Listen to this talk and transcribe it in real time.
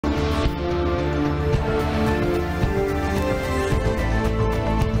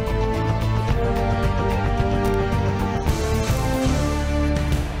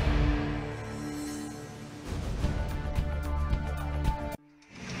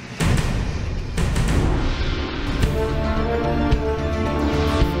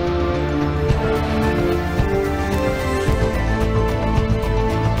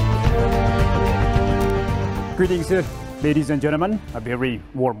Greetings, ladies and gentlemen. A very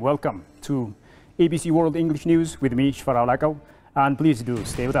warm welcome to ABC World English News with me, Shfarao Lakau. And please do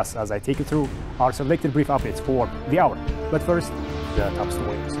stay with us as I take you through our selected brief updates for the hour. But first, the top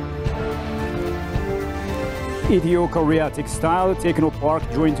stories. Ethio-Korea Textile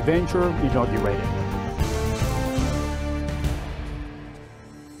Technopark joint venture inaugurated.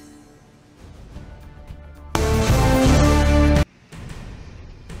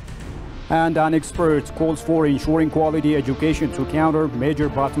 And an expert calls for ensuring quality education to counter major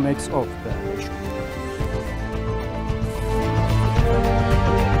bottlenecks of the nation.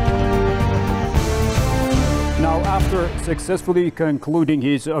 Now, after successfully concluding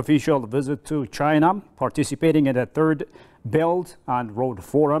his official visit to China, participating in the Third Belt and Road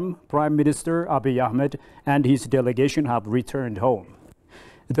Forum, Prime Minister Abiy Ahmed and his delegation have returned home.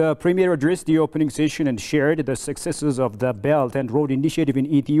 The Premier addressed the opening session and shared the successes of the Belt and Road Initiative in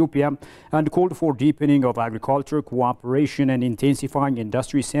Ethiopia and called for deepening of agriculture cooperation and intensifying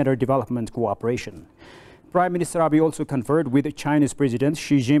industry-centered development cooperation. Prime Minister Abiy also conferred with Chinese President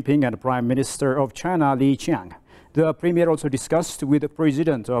Xi Jinping and Prime Minister of China Li Qiang. The Premier also discussed with the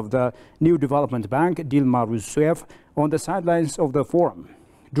President of the New Development Bank, Dilma Rousseff, on the sidelines of the forum.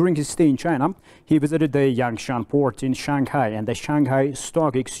 During his stay in China, he visited the Yangshan port in Shanghai and the Shanghai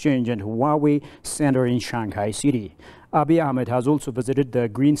Stock Exchange and Huawei Center in Shanghai City. Abiy Ahmed has also visited the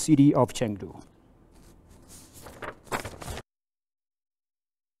green city of Chengdu.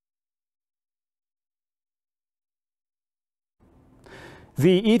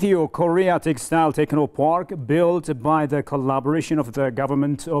 The Ethio-Korea Textile Technopark, built by the collaboration of the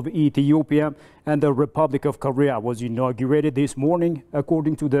government of Ethiopia and the Republic of Korea, was inaugurated this morning,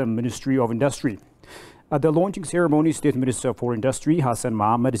 according to the Ministry of Industry. At the launching ceremony, State Minister for Industry Hassan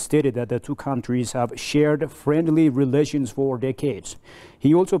Mohammed stated that the two countries have shared friendly relations for decades.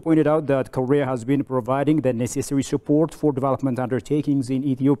 He also pointed out that Korea has been providing the necessary support for development undertakings in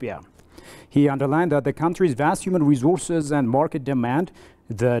Ethiopia. He underlined that the country's vast human resources and market demand,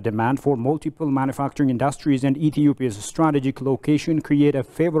 the demand for multiple manufacturing industries, and Ethiopia's strategic location create a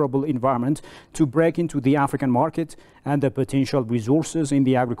favorable environment to break into the African market, and the potential resources in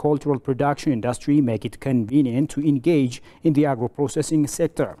the agricultural production industry make it convenient to engage in the agro-processing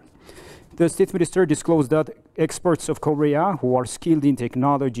sector. The State Minister disclosed that experts of Korea who are skilled in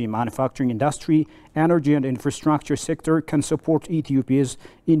technology, manufacturing industry, energy and infrastructure sector can support Ethiopia's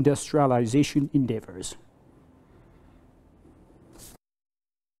industrialization endeavors.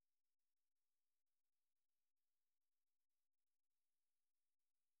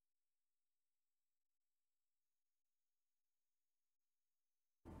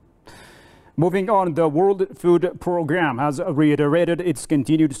 Moving on, the World Food Programme has reiterated its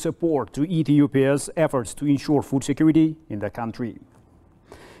continued support to Ethiopia's efforts to ensure food security in the country.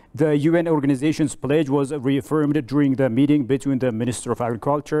 The UN organization's pledge was reaffirmed during the meeting between the Minister of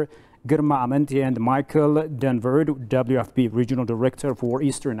Agriculture, Girma Amenti, and Michael Denverd, WFP Regional Director for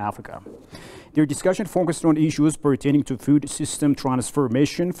Eastern Africa. Their discussion focused on issues pertaining to food system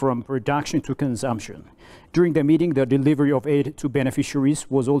transformation from production to consumption. During the meeting, the delivery of aid to beneficiaries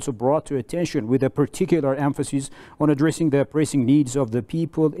was also brought to attention, with a particular emphasis on addressing the pressing needs of the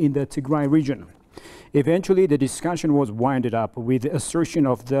people in the Tigray region. Eventually, the discussion was winded up with the assertion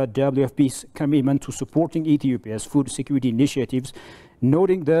of the WFP's commitment to supporting Ethiopia's food security initiatives,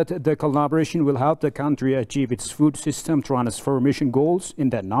 noting that the collaboration will help the country achieve its food system transformation goals in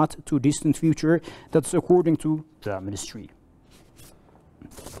the not-too-distant future. That's according to the ministry.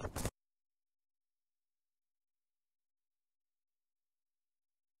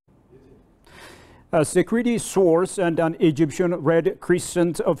 A security source and an Egyptian Red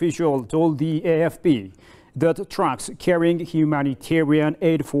Crescent official told the AFP that trucks carrying humanitarian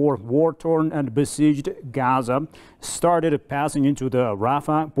aid for war-torn and besieged Gaza started passing into the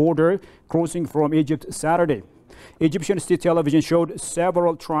Rafah border, crossing from Egypt Saturday. Egyptian state television showed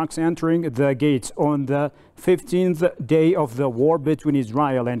several trucks entering the gates on the 15th day of the war between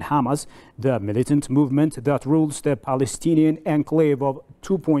Israel and Hamas, the militant movement that rules the Palestinian enclave of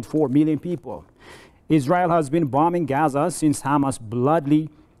 2.4 million people. Israel has been bombing Gaza since Hamas' bloody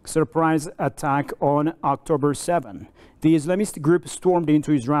surprise attack on October 7. The Islamist group stormed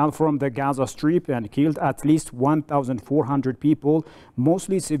into Israel from the Gaza Strip and killed at least 1,400 people,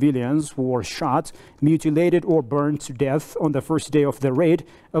 mostly civilians, who were shot, mutilated or burned to death on the first day of the raid,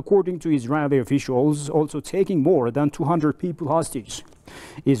 according to Israeli officials, also taking more than 200 people hostage.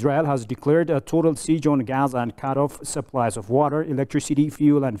 Israel has declared a total siege on Gaza and cut off supplies of water, electricity,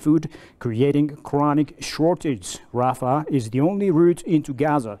 fuel and food, creating chronic shortages. Rafah is the only route into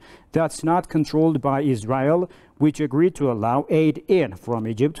Gaza that's not controlled by Israel, which agreed to allow aid in from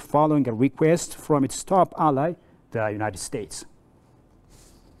Egypt following a request from its top ally, the United States.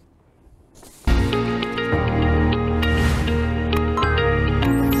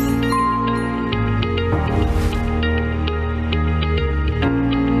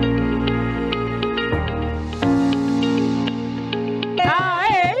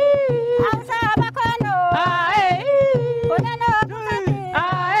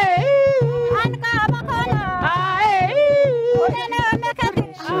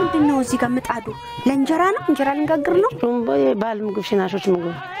 እዚህ ጋር ምጣዱ ለእንጀራ ነው እንጀራ ልንጋግር ነው ባል ምግብ ሽናሾች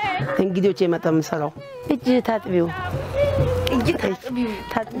ምግብ እንግዲዎች የመጣ መሰራው እጅ ታጥቢው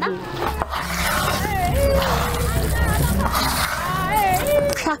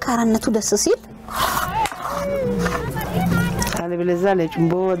ሻካራነቱ ደስ ሲል ካለ በለዛ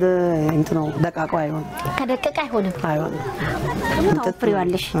ለጭምቦ ወደ እንትኑ ደቃቃው አይሆን ከደቀቀ አይሆንም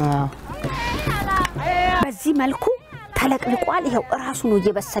ታውፍሪዋለሽ በዚህ መልኩ ተለቅልቋል ይሄው ራሱ ነው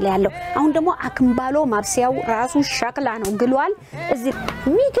እየበሰለ ያለው አሁን ደግሞ አክምባሎ ማብሰያው ራሱ ሸክላ ነው ግሏል እዚህ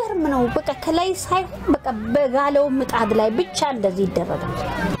ሚገርም ነው በቃ ከላይ ሳይ በቃ በጋለው ምጣድ ላይ ብቻ እንደዚህ ይደረጋል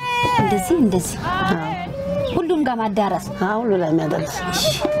እንደዚህ ሁሉም ጋር ማዳረስ ሁሉ ላይ ማዳረስ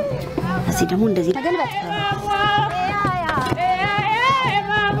እዚህ ደግሞ እንደዚህ ተገልበጥ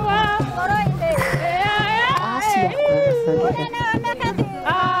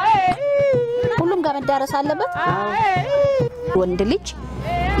ሁሉም ጋር መዳረስ አለበት ወንድ ልጅ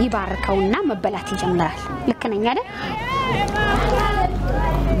ይባርከውና መበላት ይጀምራል ልክ ነኝ አይደል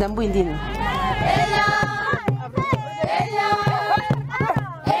ደንቡ እንዴ ነው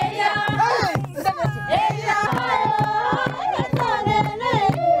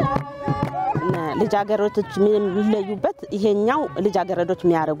ልጃገረዶች የሚለዩበት ይሄኛው ልጃገረዶች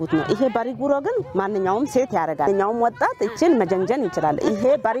የሚያረጉት ነው ይሄ ባሪጉሮ ግን ማንኛውም ሴት ያረጋል ማንኛውም ወጣት እቺን መጀንጀን ይችላል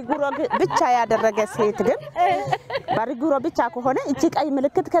ይሄ ባሪጉሮ ብቻ ያደረገ ሴት ግን ባሪጉሮ ብቻ ከሆነ እቺ ቀይ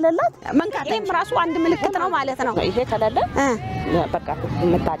ምልክት ከለላት መንካቴም ራሱ አንድ ምልክት ነው ማለት ነው ይሄ ከለለ በቃ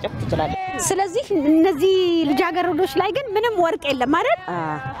መታጨፍ ይችላል ስለዚህ እነዚህ ልጃገረዶች ላይ ግን ምንም ወርቅ የለም አይደል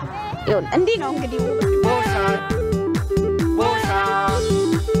ይሁን እንዴ ነው እንግዲህ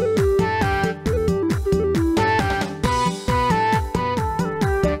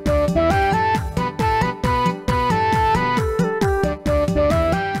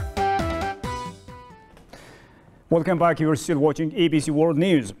Welcome back. You're still watching ABC World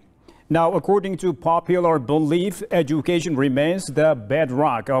News. Now, according to popular belief, education remains the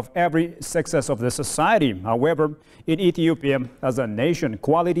bedrock of every success of the society. However, in Ethiopia, as a nation,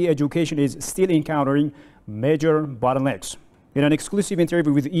 quality education is still encountering major bottlenecks. In an exclusive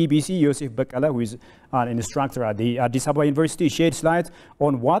interview with EBC, Yosef Bekala, who is an instructor at the Addis Ababa University, sheds light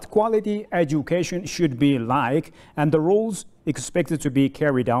on what quality education should be like and the roles expected to be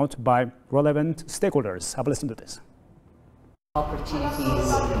carried out by relevant stakeholders. Have a listen to this.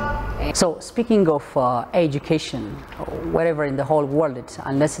 Opportunities. So speaking of education, wherever in the whole world,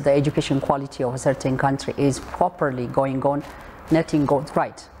 unless the education quality of a certain country is properly going on, nothing goes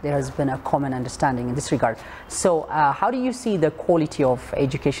right. There has been a common understanding in this regard. So how do you see the quality of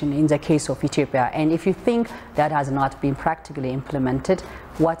education in the case of Ethiopia? And if you think that has not been practically implemented,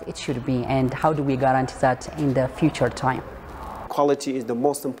 what it should be and how do we guarantee that in the future time? Quality is the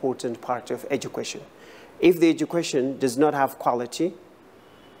most important part of education. If the education does not have quality,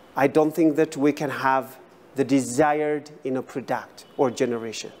 I don't think that we can have the desired product or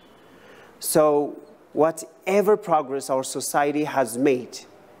generation. So whatever progress our society has made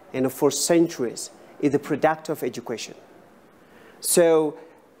for centuries is the product of education. So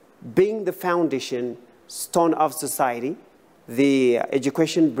being the foundation stone of society, the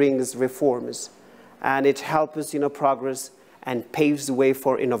education brings reforms and it helps progress and paves the way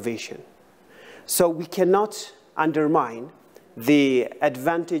for innovation. So we cannot undermine the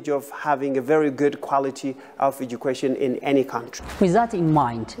advantage of having a very good quality of education in any country. With that in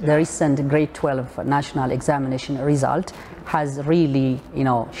mind, the recent grade 12 national examination result has really,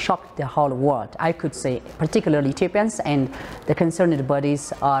 shocked the whole world. I could say, particularly Ethiopians, and the concerned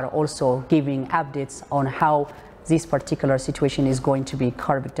bodies are also giving updates on how this particular situation is going to be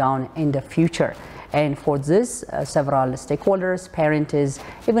carved down in the future. And for this, several stakeholders, parents,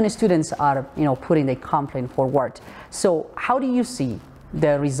 even students are, putting their complaint forward. So how do you see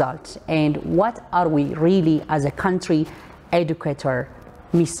the result? And what are we really, as a country, educator,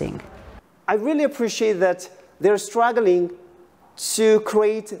 missing? I really appreciate that they're struggling to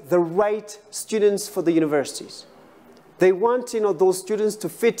create the right students for the universities. They want, those students to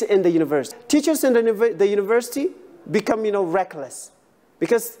fit in the university. Teachers in the university become, reckless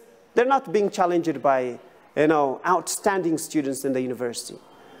because they're not being challenged by, outstanding students in the university.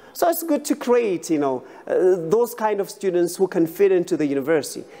 So it's good to create, those kind of students who can fit into the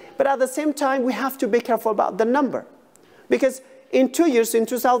university. But at the same time, we have to be careful about the number. Because in 2 years, in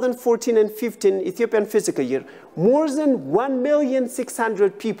 2014 and 15 Ethiopian fiscal year, more than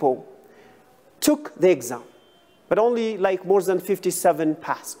 1,600,000 people took the exam, but only like more than 57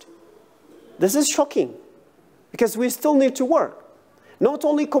 passed. This is shocking because we still need to work. Not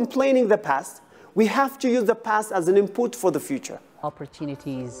only complaining the past, we have to use the past as an input for the future.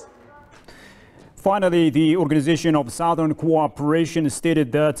 Opportunities. Finally, the Organization of Southern Cooperation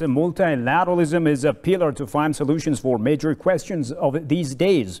stated that multilateralism is a pillar to find solutions for major questions of these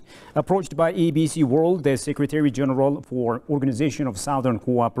days. Approached by EBC World, the Secretary General for Organization of Southern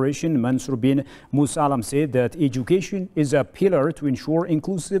Cooperation, Mansour bin Musalam, said that education is a pillar to ensure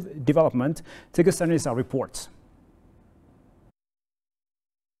inclusive development. Tigist Anisa reports.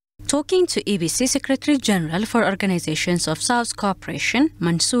 Talking to EBC Secretary General for Organizations of South Cooperation,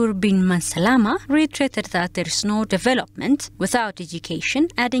 Mansour bin Musalam reiterated that there is no development without education,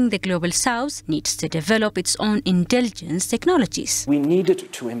 adding the Global South needs to develop its own intelligence technologies. We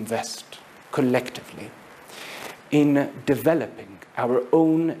needed to invest collectively in developing our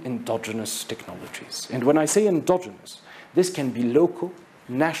own endogenous technologies. And when I say endogenous, this can be local,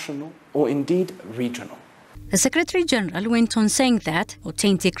 national, or indeed regional. The Secretary General went on saying that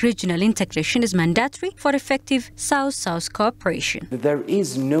authentic regional integration is mandatory for effective South-South cooperation. There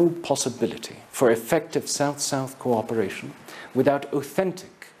is no possibility for effective South-South cooperation without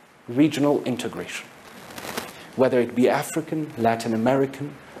authentic regional integration, whether it be African, Latin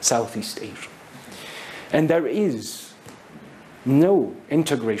American, Southeast Asian. And there is no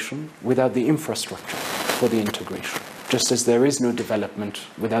integration without the infrastructure for the integration, just as there is no development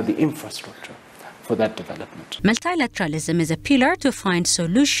without the infrastructure for that development. Multilateralism is a pillar to find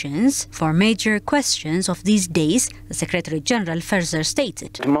solutions for major questions of these days, the Secretary General further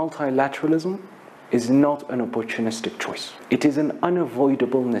stated. Multilateralism is not an opportunistic choice. It is an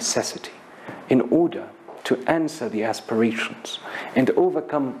unavoidable necessity in order to answer the aspirations and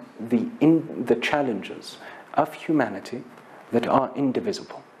overcome the challenges of humanity that are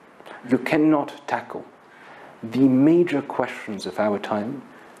indivisible. You cannot tackle the major questions of our time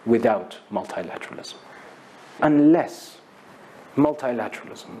without multilateralism. Unless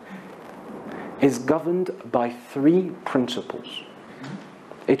multilateralism is governed by 3 principles,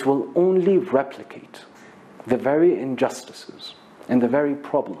 it will only replicate the very injustices and the very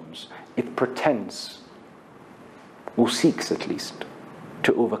problems it pretends, or seeks at least,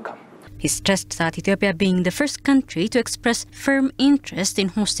 to overcome. He stressed that Ethiopia, being the first country to express firm interest in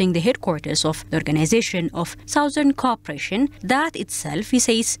hosting the headquarters of the Organization of Southern Cooperation, that itself, he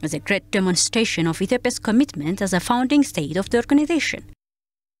says, was a great demonstration of Ethiopia's commitment as a founding state of the organization.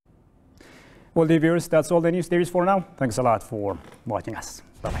 Well, dear viewers, that's all the news there is for now. Thanks a lot for watching us.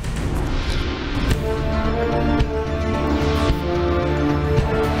 Bye-bye.